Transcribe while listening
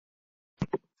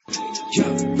Yeah,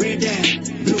 red dad,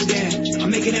 blue dad,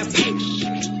 I'm making that paper.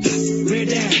 Red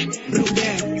dad, blue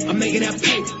dad, I'm making that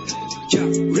paper. Yeah,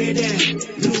 red dad,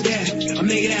 blue dad, I'm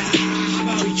making that. How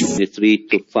about you? $3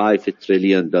 to $5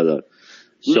 trillion.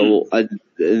 So, and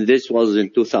this was in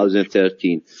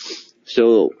 2013.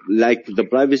 So, like the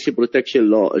privacy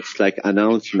protection law, it's like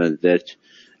announcement that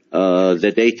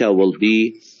the data will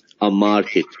be a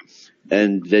market.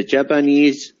 And the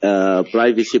Japanese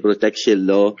privacy protection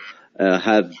law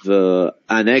have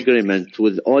an agreement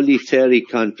with only 30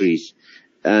 countries,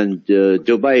 and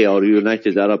Dubai or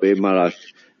United Arab Emirates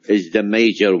is the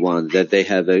major one that they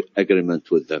have an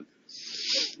agreement with them.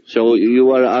 So you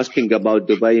were asking about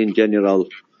Dubai in general,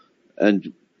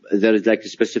 and there is like a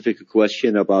specific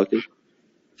question about it?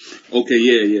 Okay,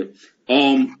 yeah.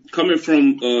 Coming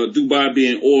from Dubai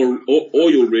being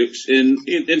oil rich, and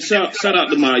shout out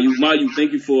to Mayu. Mayu,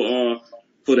 thank you for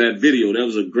that video. That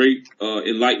was a great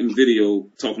enlightened video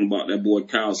talking about that boy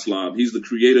Kyle Slob. He's the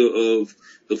creator of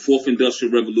the fourth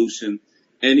industrial revolution,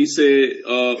 and he said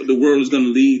the world is going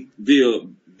to lead via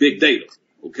big data,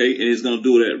 okay, and it's going to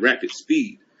do it at rapid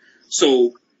speed.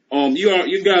 So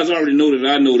you guys already know that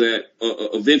I know that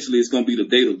eventually it's going to be the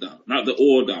data dollar, not the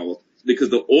oil dollar, because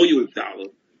the oil dollar,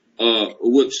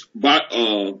 which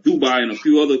Dubai and a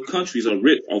few other countries are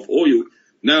rich off oil.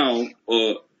 Now,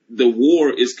 the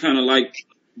war is kind of like,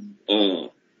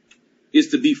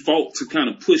 it's the default to kind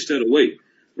of push that away,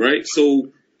 right?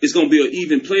 So it's going to be an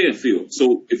even playing field.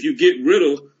 So if you get rid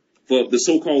of the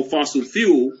so-called fossil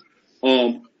fuel,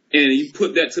 and you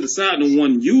put that to the side, no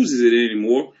one uses it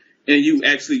anymore, and you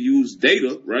actually use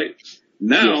data, right?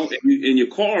 Now, in your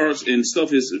cars and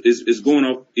stuff is going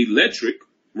off electric,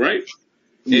 right?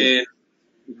 And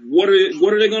what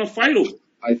are they going to fight over?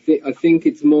 I think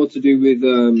it's more to do with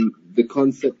the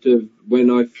concept of when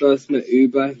I first met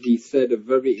Uber. He said a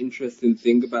very interesting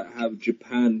thing about how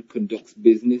Japan conducts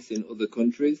business in other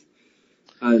countries,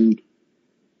 and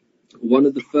one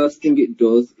of the first thing it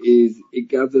does is it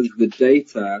gathers the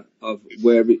data of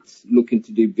where it's looking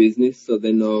to do business, so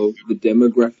they know the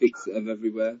demographics of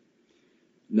everywhere.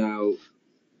 Now,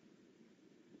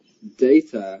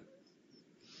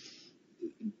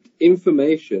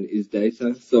 information is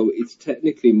data, so it's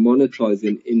technically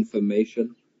monetizing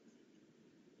information.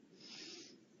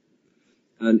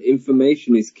 And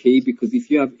information is key, because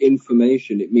if you have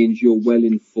information, it means you're well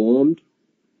informed.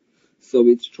 So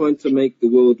it's trying to make the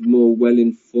world more well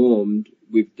informed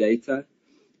with data.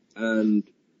 And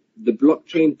the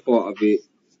blockchain part of it,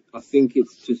 I think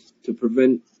it's just to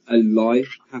prevent a lie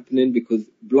happening, because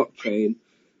blockchain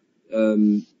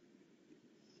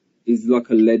is like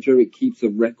a ledger. It keeps a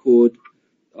record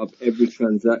of every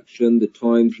transaction, the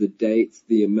times, the dates,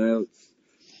 the amounts,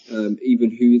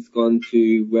 even who it's gone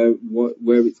to,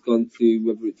 where it's gone to,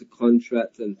 whether it's a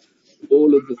contract, and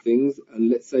all of the things. And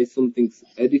let's say something's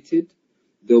edited,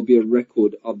 there'll be a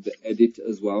record of the edit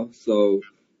as well. So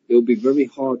it'll be very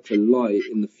hard to lie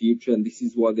in the future, and this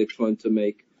is why they're trying to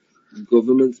make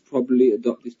governments probably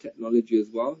adopt this technology as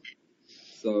well.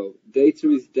 So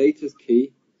data's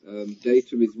key.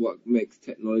 Data is what makes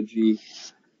technology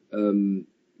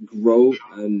grow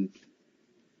and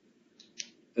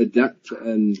adapt,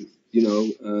 and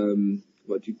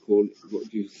what do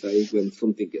you say when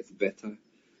something gets better?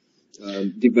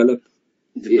 Develop.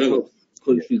 It helps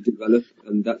countries develop,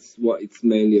 and that's what it's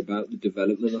mainly about, the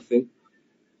development, I think.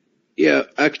 Yeah,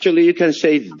 actually you can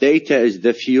say data is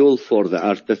the fuel for the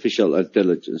artificial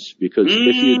intelligence, because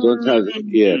if you don't have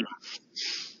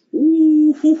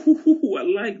Ooh, I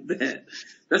like that.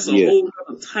 That's a whole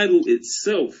other title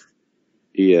itself.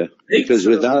 Yeah, because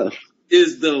without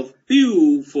is the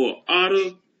fuel for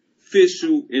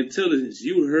artificial intelligence.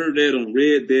 You heard that on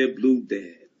Red Dad Blue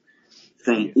Dad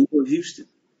from Uber Houston,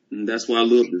 and that's why I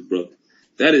love this brother.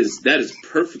 That is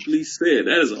perfectly said.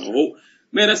 That is a whole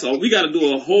man. That's all. We got to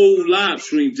do a whole live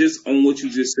stream just on what you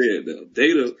just said. The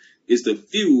data is the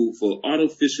fuel for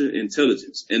artificial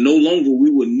intelligence, and no longer we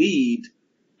will need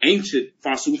ancient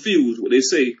fossil fuels, what they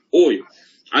say, oil.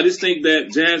 I just think that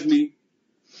Jasmy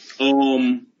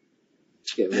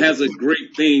has a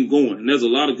great thing going. And there's a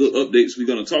lot of good updates we're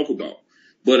going to talk about.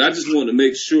 But I just wanted to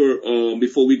make sure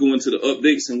before we go into the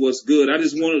updates and what's good, I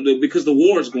just wanted to, because the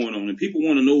war is going on and people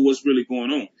want to know what's really going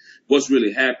on, what's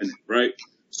really happening, right?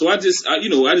 So I just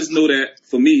know that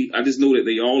for me, I just know that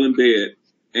they all in bed,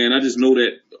 and I just know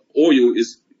that oil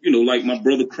is, like my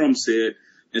brother Crumb said,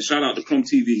 and shout out to Crumb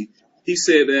TV. He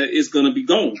said that it's going to be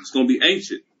gone. It's going to be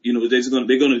ancient.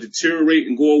 They're going to deteriorate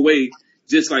and go away,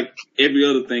 just like every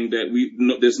other thing that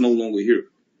that's no longer here.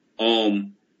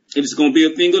 It's going to be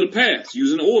a thing of the past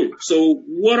using oil. So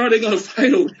what are they going to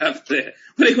fight over after that?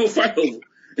 What are they going to fight over?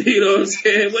 You know what I'm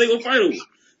saying? What they gonna fight over?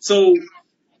 So,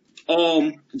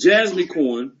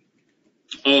 JasmyCoin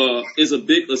is a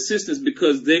big assistance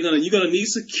because you're gonna need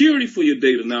security for your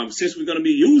data now. Since we're gonna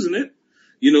be using it,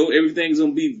 you know, everything's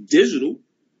gonna be digital.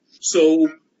 So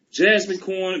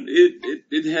JasmyCoin,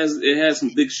 it has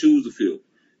some big shoes to fill.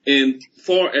 And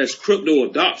far as crypto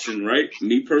adoption, right?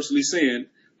 Me personally saying,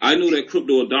 I know that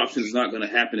crypto adoption is not going to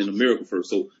happen in America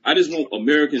first. So I just want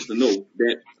Americans to know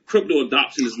that crypto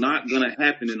adoption is not going to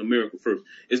happen in America first.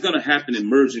 It's going to happen in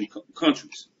emerging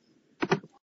countries.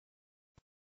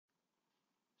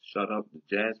 Shout out to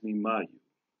Jasmine Mayu.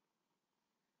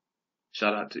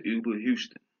 Shout out to Uber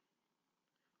Houston.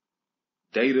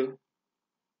 Data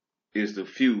is the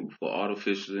fuel for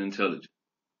artificial intelligence.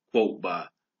 Quote by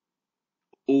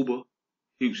Uber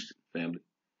Houston, family.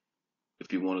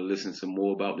 If you want to listen some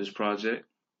more about this project,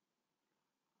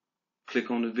 click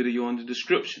on the video in the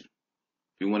description.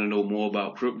 If you want to know more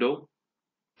about crypto,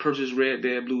 purchase Red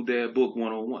Dad, Blue Dad Book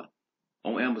 101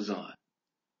 on Amazon.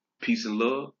 Peace and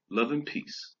love, love and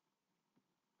peace.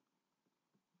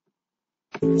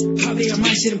 How they are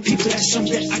mindset of people, that's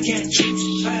something I can't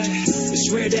choose.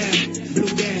 It's Red Dad, Blue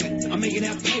Dad, I'm making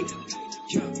that paper.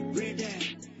 Red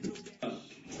Dad, Blue Dad.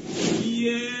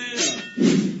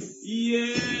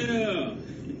 Yeah.